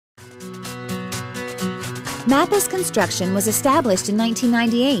Mappus Construction was established in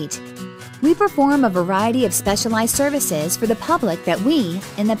 1998. We perform a variety of specialized services for the public that we,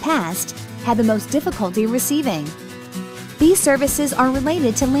 in the past, had the most difficulty receiving. These services are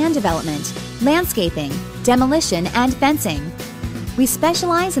related to land development, landscaping, demolition, and fencing. We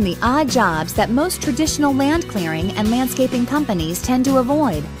specialize in the odd jobs that most traditional land clearing and landscaping companies tend to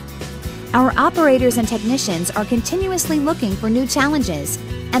avoid. Our operators and technicians are continuously looking for new challenges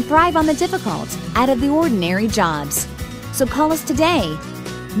and thrive on the difficult, out-of-the-ordinary jobs. So call us today.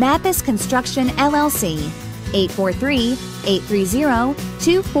 Mappus Construction LLC,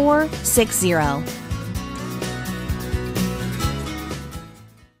 843-830-2460.